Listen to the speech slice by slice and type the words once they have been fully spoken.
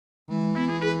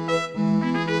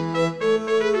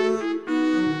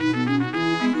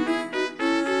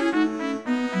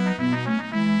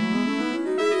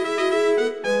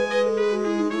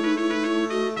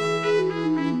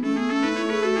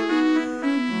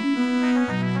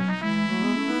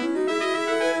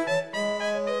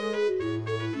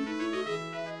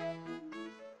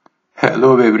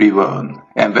Hello everyone,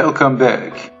 and welcome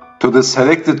back to the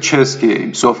selected chess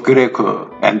games of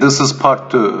Greco, and this is part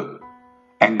 2.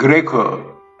 And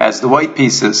Greco has the white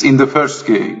pieces in the first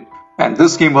game, and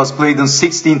this game was played in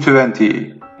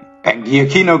 1620. And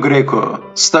Gioachino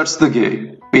Greco starts the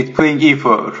game with playing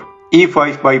e4,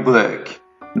 e5 by black,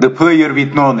 the player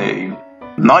with no name,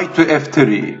 knight to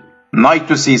f3, knight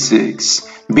to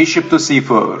c6, bishop to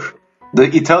c4,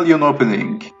 the Italian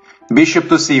opening, bishop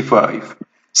to c5,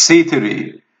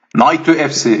 c3, knight to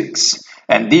f6,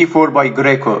 and d4 by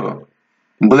Greco.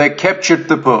 Black captured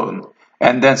the pawn,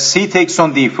 and then c takes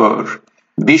on d4,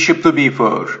 bishop to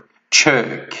b4,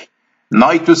 check,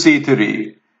 knight to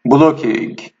c3,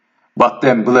 blocking, but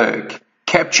then black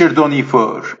captured on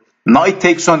e4, knight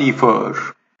takes on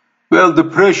e4. Well, the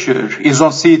pressure is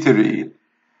on c3,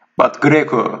 but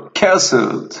Greco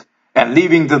castled and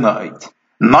leaving the knight.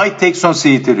 Knight takes on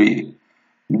c3,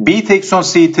 b takes on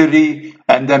c3,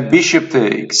 and then bishop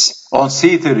takes on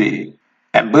c3,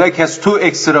 and black has two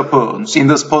extra pawns in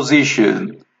this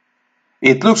position.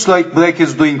 It looks like black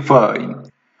is doing fine.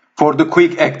 For the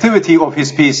quick activity of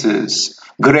his pieces,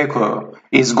 Greco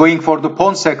is going for the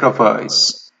pawn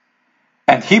sacrifice.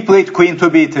 And he played queen to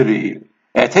b3,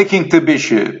 attacking the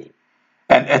bishop,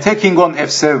 and attacking on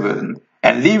f7,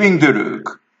 and leaving the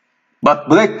rook. But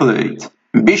black played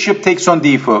bishop takes on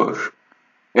d4.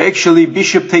 Actually,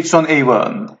 bishop takes on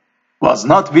a1 was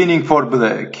not winning for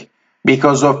black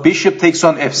because of bishop takes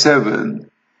on f7,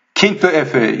 king to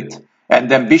f8,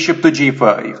 and then bishop to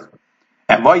g5.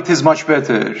 And white is much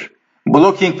better,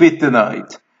 blocking with the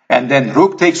knight, and then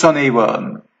rook takes on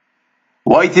a1.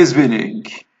 White is winning.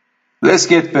 Let's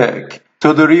get back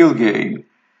to the real game.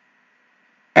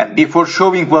 And before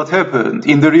showing what happened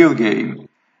in the real game,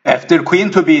 after queen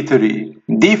to b3,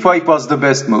 d5 was the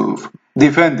best move,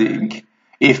 defending.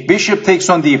 If bishop takes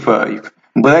on d5,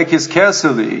 black is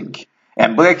castling,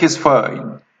 and black is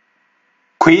fine.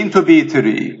 Queen to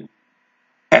b3,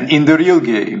 and in the real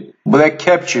game, black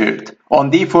captured on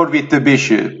d4 with the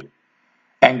bishop,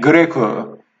 and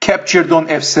Greco captured on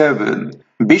f7,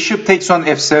 bishop takes on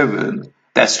f7,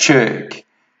 that's check,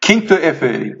 king to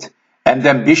f8, and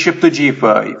then bishop to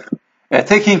g5,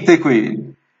 attacking the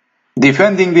queen,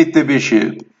 defending with the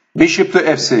bishop, bishop to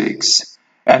f6,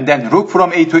 and then rook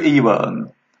from a to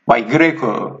e1 by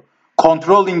Greco,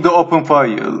 controlling the open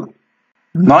file,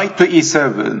 knight to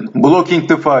e7, blocking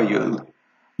the file,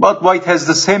 but white has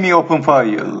the semi-open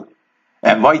file,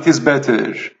 and white is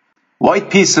better.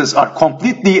 White pieces are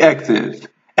completely active,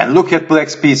 and look at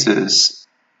black's pieces.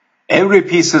 Every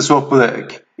piece of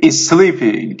black is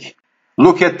sleeping.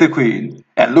 Look at the queen,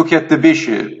 and look at the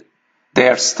bishop. They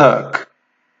are stuck.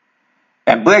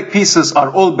 And black pieces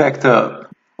are all backed up.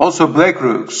 Also, black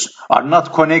rooks are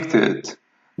not connected.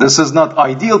 This is not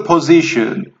ideal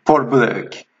position for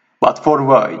black, but for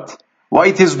white.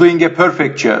 White is doing a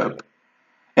perfect job.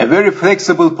 A very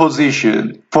flexible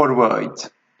position for white.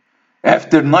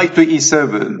 After knight to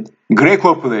e7,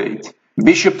 Greco played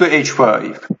bishop to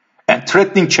h5 and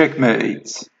threatening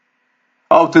checkmate.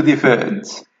 How to defend?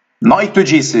 Knight to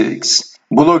g6,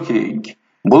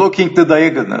 blocking the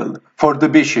diagonal for the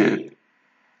bishop.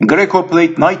 Greco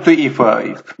played knight to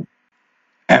e5.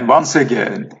 And once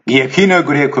again, Gioachino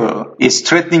Greco is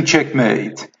threatening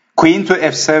checkmate. Queen to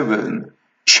f7,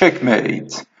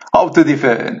 checkmate. How to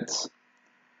defend?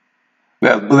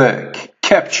 Well, black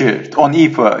captured on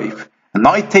e5.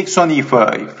 Knight takes on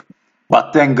e5.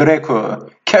 But then Greco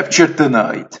captured the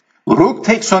knight. Rook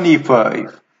takes on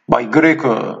e5 by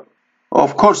Greco.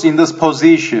 Of course, in this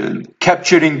position,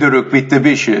 capturing the rook with the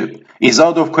bishop is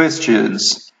out of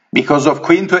questions. Because of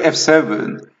queen to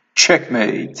f7,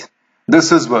 checkmate.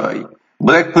 This is why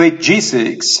black played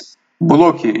g6,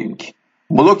 blocking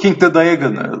the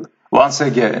diagonal once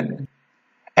again.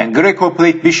 And Greco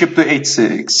played bishop to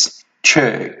h6,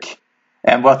 check.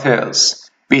 And what else?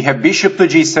 We have bishop to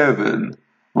g7.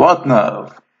 What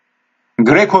now?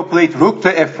 Greco played rook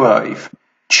to f5,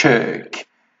 check.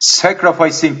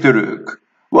 Sacrificing the rook.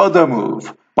 What a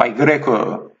move by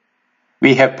Greco.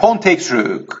 We have pawn takes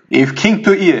rook. If king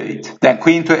to e8, then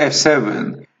queen to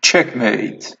f7,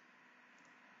 checkmate.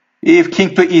 If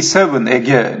king to e7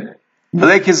 again,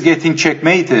 black is getting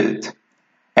checkmated.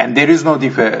 And there is no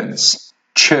defense.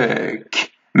 Checkmate.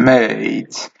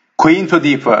 Queen to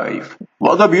d5.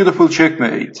 What a beautiful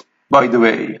checkmate, by the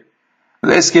way.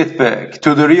 Let's get back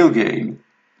to the real game.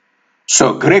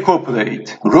 So Greco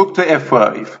played rook to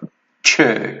f5,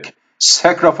 check,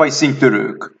 sacrificing the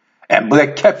rook. And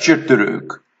black captured the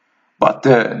rook. But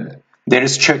then there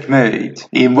is checkmate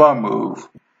in one move.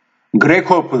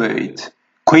 Greco played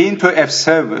queen to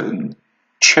f7,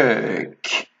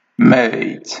 check,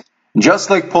 mate. Just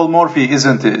like Paul Morphy,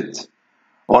 isn't it?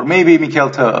 Or maybe Mikhail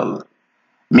Tal.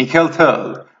 Mikhail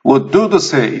Tal would do the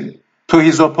same to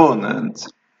his opponent.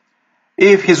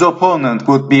 If his opponent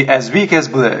would be as weak as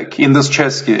black in this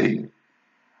chess game.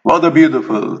 What a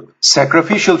beautiful,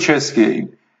 sacrificial chess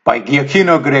game by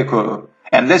Gioachino Greco.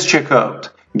 And let's check out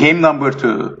game number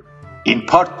 2 in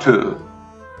part 2.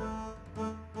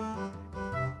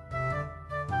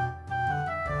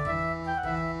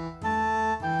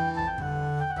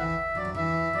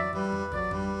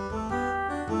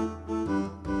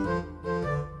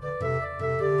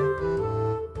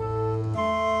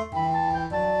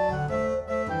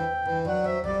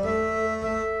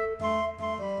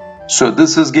 So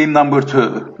this is game number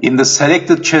 2 in the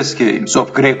selected chess games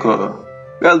of Greco.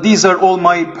 Well, these are all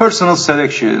my personal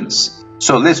selections.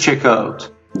 So let's check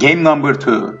out game number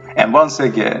 2. And once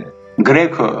again,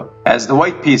 Greco has the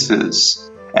white pieces.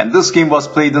 And this game was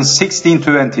played in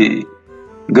 1620.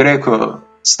 Greco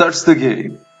starts the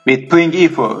game with playing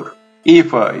e4,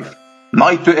 e5,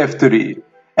 knight to f3,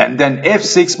 and then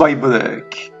f6 by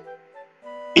black.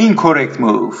 Incorrect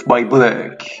move by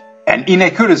black. An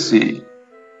inaccuracy.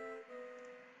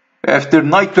 After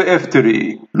knight to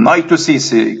f3, knight to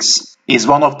c6 is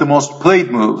one of the most played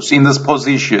moves in this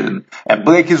position, and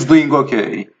black is doing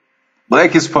okay.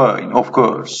 Black is fine, of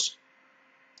course.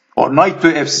 Or knight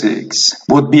to f6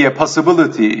 would be a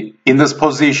possibility in this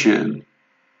position.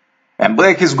 And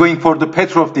black is going for the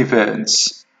Petrov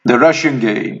defense, the Russian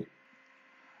game.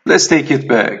 Let's take it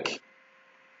back.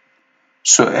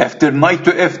 So after knight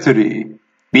to f3,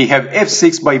 we have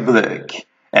f6 by black.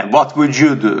 And what would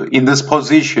you do in this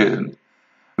position?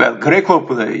 Well, Greco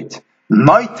played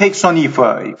knight takes on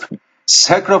e5,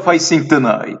 sacrificing the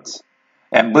knight.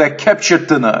 And black captured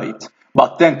the knight,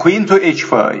 but then queen to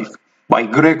h5 by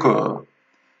Greco.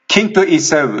 King to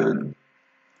e7.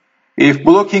 If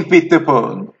blocking with the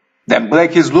pawn, then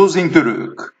black is losing the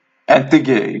rook and the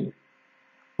game.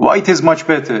 White is much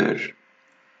better.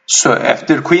 So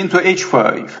after queen to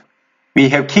h5, we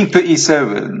have king to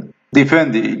e7,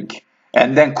 defending.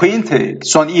 And then queen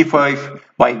takes on e5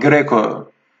 by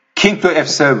Greco, king to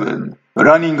f7,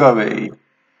 running away.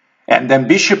 And then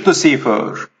bishop to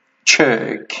c4,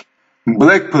 check.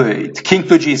 Black played king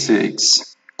to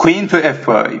g6, queen to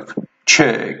f5,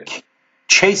 check.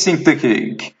 Chasing the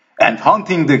king and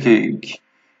hunting the king,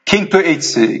 king to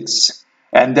h6,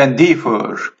 and then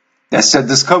d4. That's a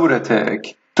discover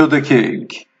attack to the king.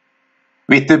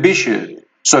 With the bishop,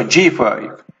 so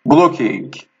g5,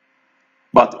 blocking.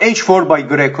 But h4 by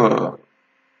Greco,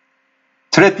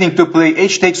 threatening to play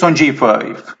h takes on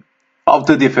g5, how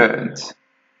to defend.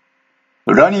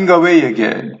 Running away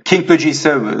again, king to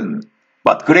g7,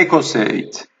 but Greco said,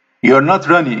 you're not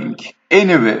running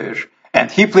anywhere, and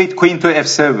he played queen to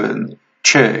f7,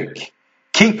 check,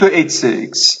 king to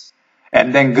h6,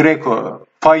 and then Greco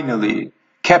finally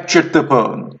captured the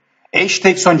pawn, h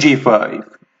takes on g5,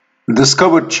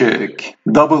 discovered check,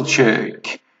 double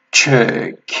check,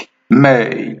 check.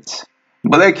 Mate.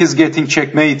 Black is getting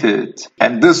checkmated,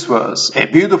 and this was a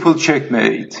beautiful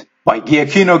checkmate by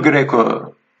Gioachino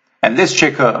Greco. And let's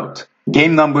check out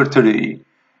game number 3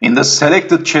 in the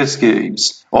selected chess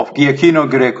games of Gioachino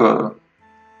Greco.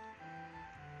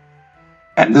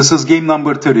 And this is game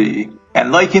number 3,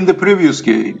 and like in the previous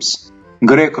games,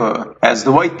 Greco has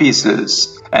the white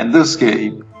pieces, and this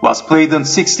game was played in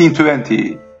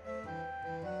 1620.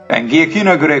 And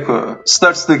Gioachino Greco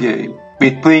starts the game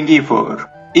with playing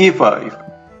e4,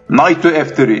 e5, knight to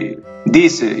f3,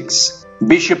 d6,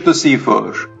 bishop to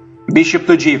c4, bishop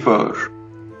to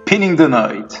g4, pinning the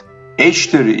knight,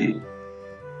 h3,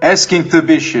 asking the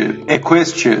bishop a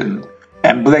question,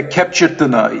 and black captured the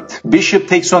knight, bishop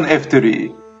takes on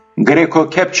f3, Greco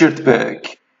captured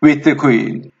back with the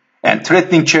queen, and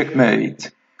threatening checkmate,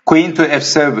 queen to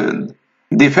f7,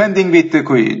 defending with the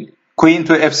queen, queen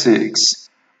to f6,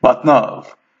 but now,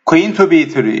 queen to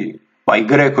b3 by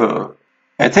Greco,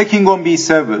 attacking on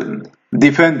b7,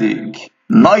 defending,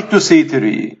 knight to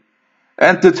c3,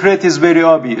 and the threat is very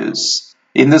obvious.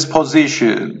 In this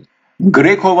position,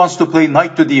 Greco wants to play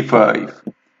knight to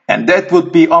d5, and that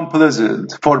would be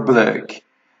unpleasant for black.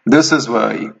 This is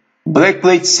why black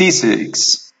played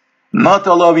c6, not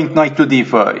allowing knight to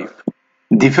d5,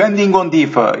 defending on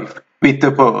d5 with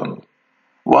the pawn.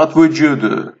 What would you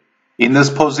do in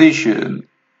this position?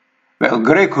 Well,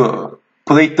 Greco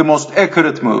played the most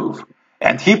accurate move,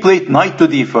 and he played knight to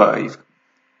d5,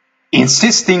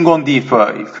 insisting on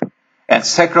d5 and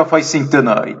sacrificing the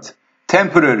knight,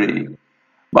 temporary,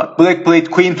 but black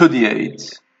played queen to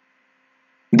d8,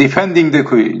 defending the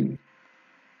queen,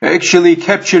 actually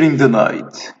capturing the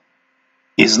knight,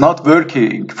 is not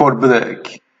working for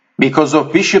black. because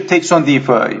of bishop takes on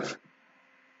d5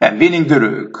 and winning the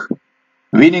rook,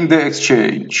 winning the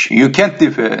exchange. You can't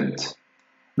defend.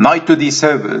 Knight to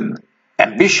d7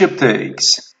 and bishop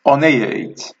takes on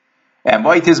a8, and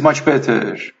white is much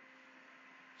better.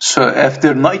 So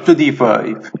after knight to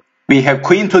d5, we have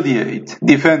queen to d8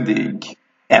 defending,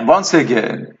 and once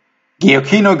again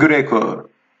Gioachino Greco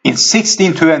in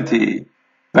 1620,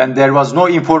 when there was no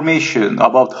information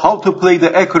about how to play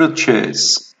the accurate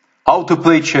chess, how to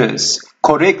play chess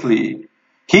correctly,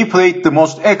 he played the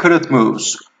most accurate moves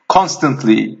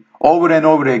constantly over and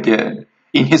over again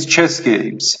in his chess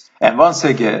games, and once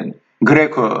again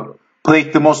Greco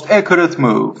played the most accurate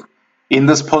move in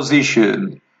this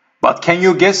position. But can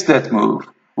you guess that move?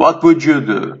 What would you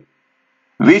do?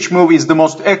 Which move is the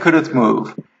most accurate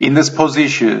move in this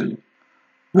position?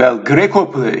 Well, Greco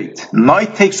played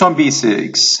knight takes on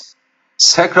b6,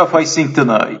 sacrificing the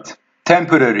knight,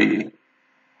 temporary,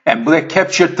 and black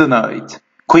captured the knight.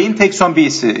 Queen takes on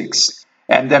b6,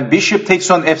 and then bishop takes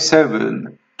on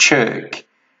f7, check,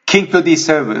 king to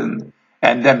d7,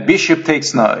 and then bishop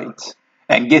takes knight,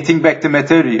 and getting back the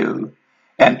material.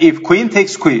 And if queen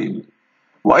takes queen,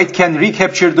 white can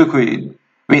recapture the queen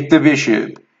with the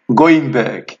bishop, going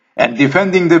back and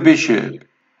defending the bishop,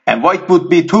 and white would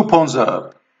be 2 pawns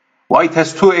up. White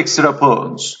has 2 extra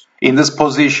pawns in this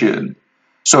position,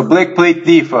 so black played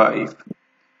d5,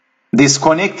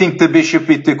 disconnecting the bishop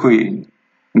with the queen.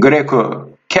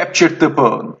 Greco captured the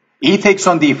pawn, e takes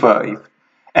on d5,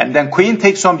 and then queen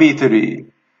takes on b3,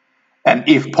 and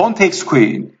if pawn takes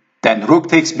queen, then rook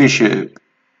takes bishop,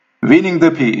 winning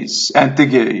the piece and the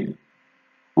game.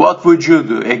 What would you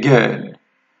do again?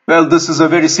 Well, this is a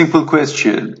very simple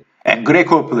question, and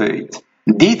Greco played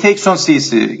d takes on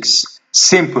c6,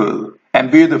 simple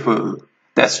and beautiful,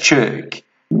 that's check,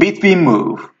 between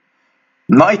move,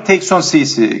 knight takes on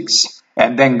c6,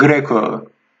 and then Greco,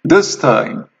 this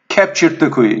time, captured the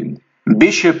queen,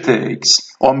 bishop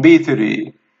takes on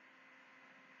b3.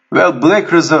 Well,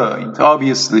 black resigned,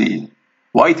 obviously.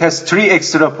 White has 3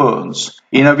 extra pawns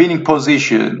in a winning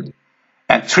position,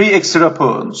 and 3 extra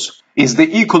pawns is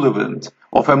the equivalent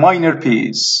of a minor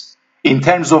piece in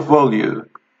terms of value.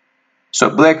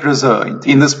 So black resigned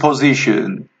in this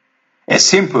position. A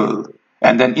simple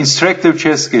and an instructive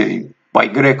chess game by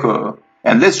Greco.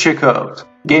 And let's check out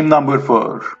game number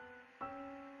 4.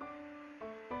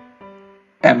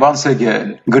 And once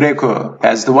again, Greco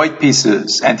has the white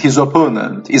pieces and his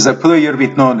opponent is a player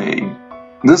with no name.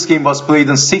 This game was played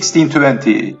in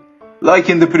 1620, like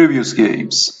in the previous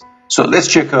games. So let's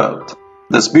check out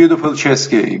this beautiful chess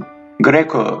game.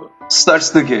 Greco starts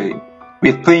the game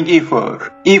with playing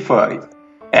e4, e5,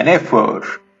 and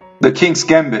f4, the king's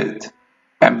gambit.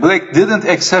 And black didn't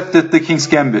accept the king's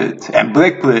gambit, and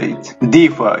black played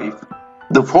d5,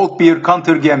 the Faulkbeer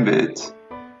counter gambit.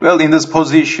 Well, in this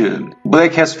position,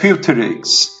 black has few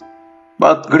tricks,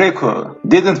 but Greco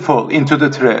didn't fall into the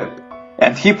trap,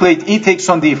 and he played e takes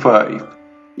on d5.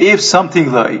 If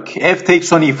something like f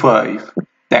takes on e5,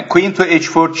 then queen to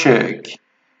h4 check,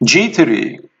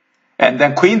 g3, and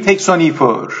then queen takes on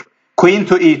e4, queen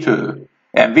to e2,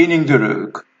 and winning the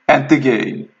rook, and the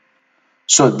game.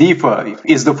 So d5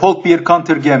 is the Faulkbeer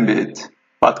counter gambit,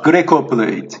 but Greco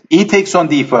played e takes on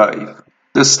d5,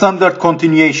 the standard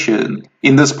continuation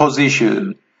in this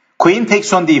position. Queen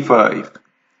takes on d5,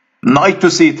 knight to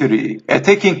c3,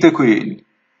 attacking the queen,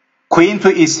 queen to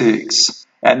e6,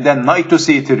 and then knight to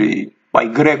c3 by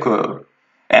Greco,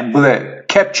 and black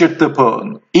captured the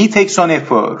pawn, e takes on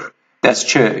f4, that's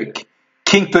check,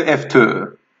 king to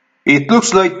f2. It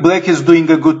looks like black is doing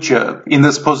a good job in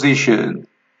this position.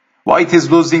 White is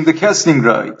losing the castling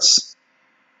rights.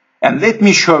 And let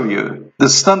me show you the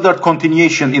standard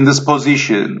continuation in this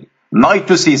position, knight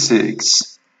to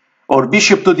c6, or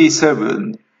bishop to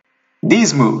d7.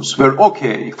 These moves were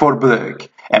okay for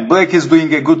black, and black is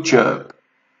doing a good job.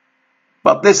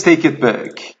 But let's take it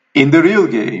back. In the real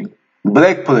game,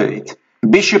 black played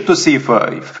bishop to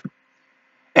c5.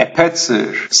 A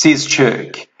patzer sees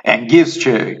check and gives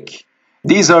check.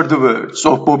 These are the words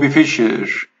of Bobby Fischer,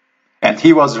 and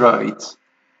he was right.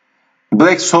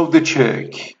 Black solved the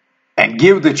check and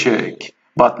gave the check,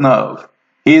 but now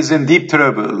he is in deep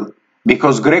trouble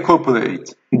because Greco played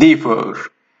d4,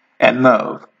 and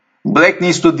now black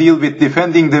needs to deal with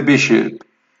defending the bishop.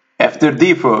 After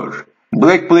d4,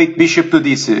 black played bishop to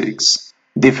d6,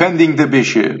 defending the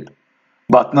bishop,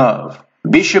 but now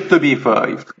bishop to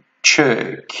b5,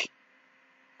 check.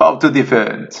 How to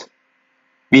defend?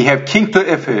 We have king to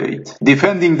f8,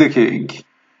 defending the king.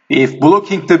 If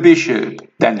blocking the bishop,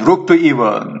 then rook to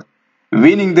e1,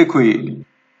 winning the queen.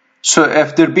 So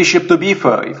after bishop to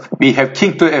b5, we have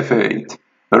king to f8,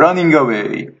 running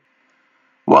away.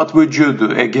 What would you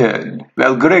do again?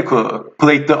 Well, Greco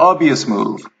played the obvious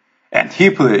move, and he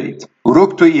played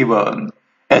rook to e1,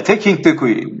 attacking the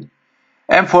queen.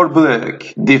 And for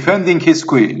black, defending his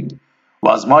queen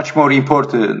was much more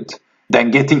important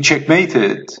than getting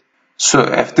checkmated. So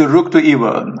after rook to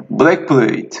e1, black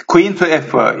played queen to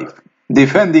f5,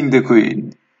 defending the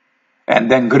queen. And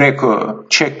then Greco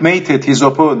checkmated his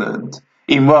opponent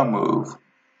in one move.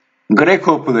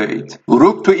 Greco played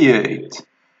rook to e8,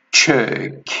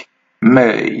 checkmate.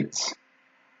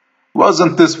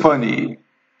 Wasn't this funny?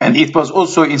 And it was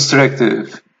also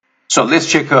instructive. So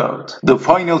let's check out the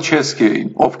final chess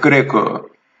game of Greco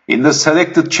in the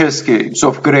selected chess games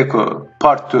of Greco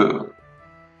part 2.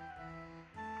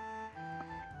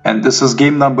 And this is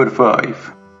game number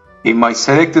 5 in my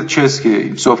selected chess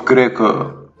games of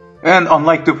Greco. And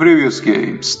unlike the previous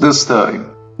games, this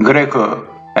time Greco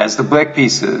has the black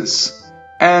pieces.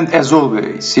 And as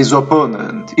always, his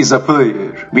opponent is a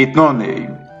player with no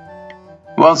name.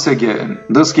 Once again,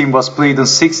 this game was played in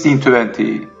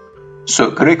 1620.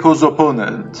 So Greco's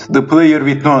opponent, the player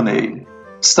with no name,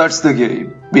 starts the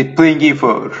game with playing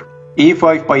e4,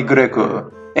 e5 by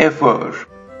Greco, f4,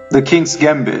 the king's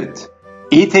gambit,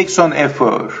 e takes on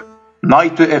f4,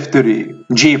 knight to f3,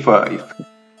 g5,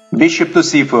 bishop to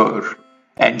c4,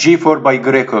 and g4 by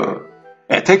Greco,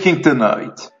 attacking the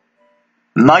knight,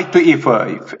 knight to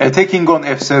e5, attacking on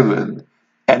f7,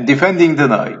 and defending the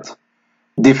knight,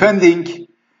 defending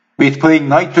with playing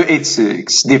knight to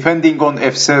h6, defending on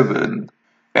f7,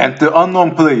 and the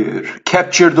unknown player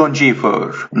captured on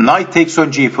g4, knight takes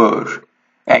on g4,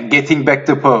 and getting back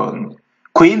the pawn,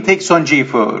 queen takes on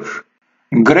g4,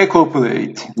 Greco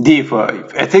played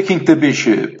d5, attacking the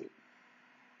bishop,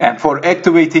 and for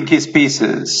activating his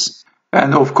pieces.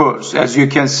 And of course, as you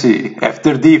can see,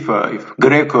 after d5,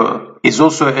 Greco is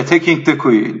also attacking the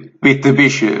queen with the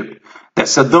bishop.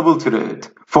 That's a double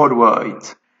threat for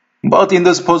white. But in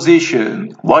this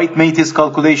position, white made his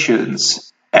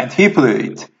calculations, and he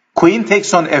played queen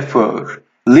takes on f4,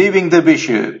 leaving the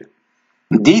bishop,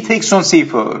 d takes on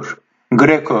c4,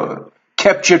 Greco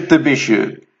captured the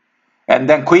bishop, and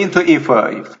then queen to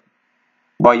e5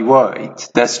 by white,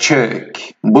 that's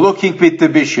check, blocking with the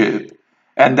bishop,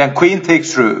 and then queen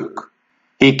takes rook.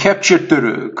 He captured the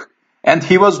rook, and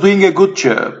he was doing a good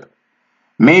job.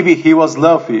 Maybe he was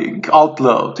laughing out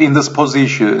loud in this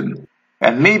position.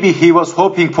 And maybe he was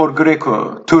hoping for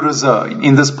Greco to resign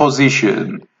in this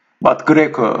position. But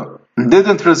Greco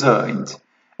didn't resign.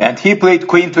 And he played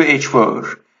queen to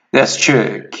h4. That's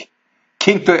check.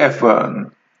 King to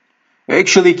f1.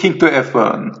 Actually, king to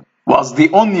f1 was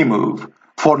the only move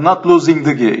for not losing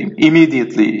the game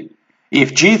immediately.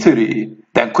 If g3,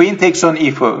 then queen takes on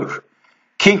e4.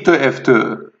 King to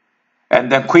f2.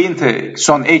 And then queen takes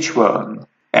on h1.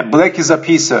 And black is a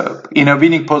piece up in a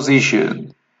winning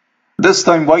position. This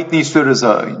time white needs to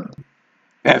resign.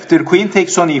 After queen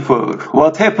takes on e4,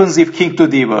 what happens if king to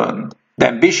d1?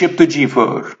 Then bishop to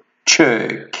g4.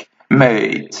 Check.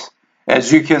 Mate.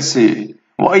 As you can see,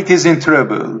 white is in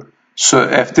trouble. So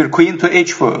after queen to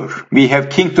h4, we have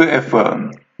king to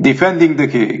f1, defending the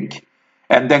king.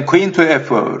 And then queen to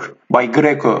f4 by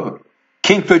Greco.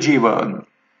 King to g1.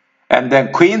 And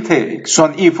then queen takes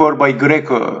on e4 by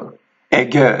Greco.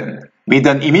 Again, with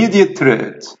an immediate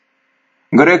threat.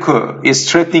 Greco is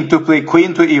threatening to play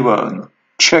queen to e1,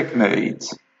 checkmate.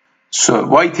 So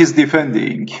white is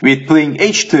defending with playing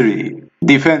h3,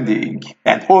 defending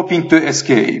and hoping to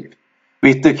escape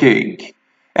with the king,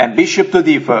 and bishop to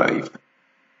d5.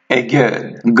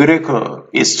 Again, Greco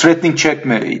is threatening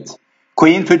checkmate,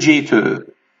 queen to g2,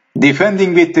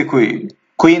 defending with the queen,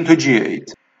 queen to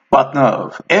g8. But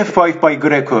now, f5 by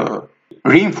Greco,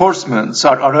 reinforcements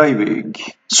are arriving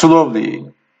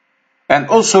slowly. And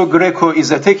also Greco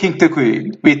is attacking the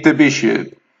queen with the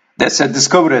bishop. That's a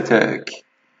discover attack.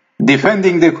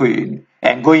 Defending the queen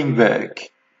and going back.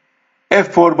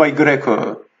 f4 by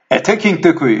Greco, attacking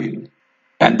the queen.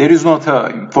 And there is no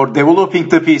time for developing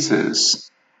the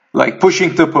pieces, like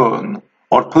pushing the pawn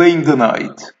or playing the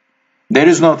knight. There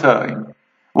is no time.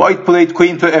 White played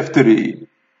queen to f3.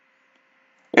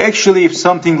 Actually, if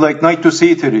something like knight to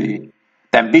c3,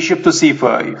 then bishop to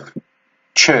c5.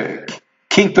 Check.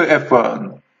 King to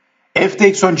f1, f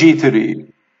takes on g3,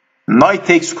 knight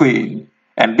takes queen,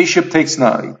 and bishop takes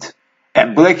knight.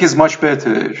 And black is much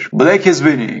better. Black is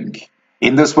winning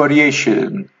in this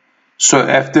variation. So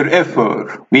after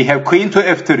f4, we have queen to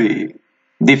f3,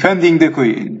 defending the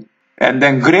queen. And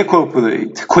then Greco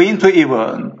played queen to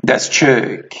e1, that's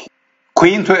check.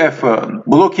 Queen to f1,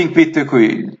 blocking with the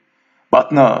queen.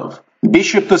 But now,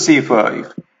 bishop to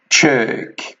c5,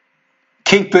 check.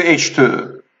 King to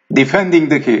h2, defending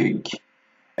the king.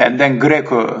 and then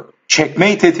Greco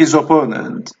checkmated his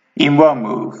opponent in one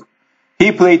move.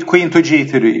 He played queen to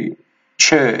g3,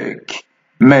 check,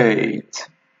 mate.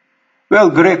 Well,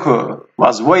 Greco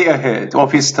was way ahead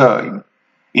of his time.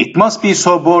 It must be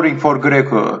so boring for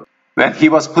Greco when he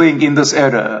was playing in this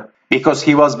era, because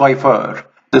he was by far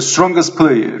the strongest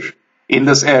player in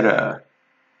this era.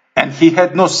 And he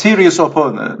had no serious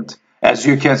opponent, as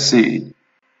you can see.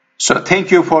 So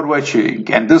thank you for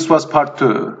watching, and this was part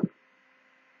 2.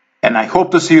 And I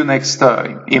hope to see you next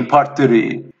time in part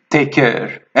 3. Take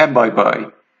care and bye bye.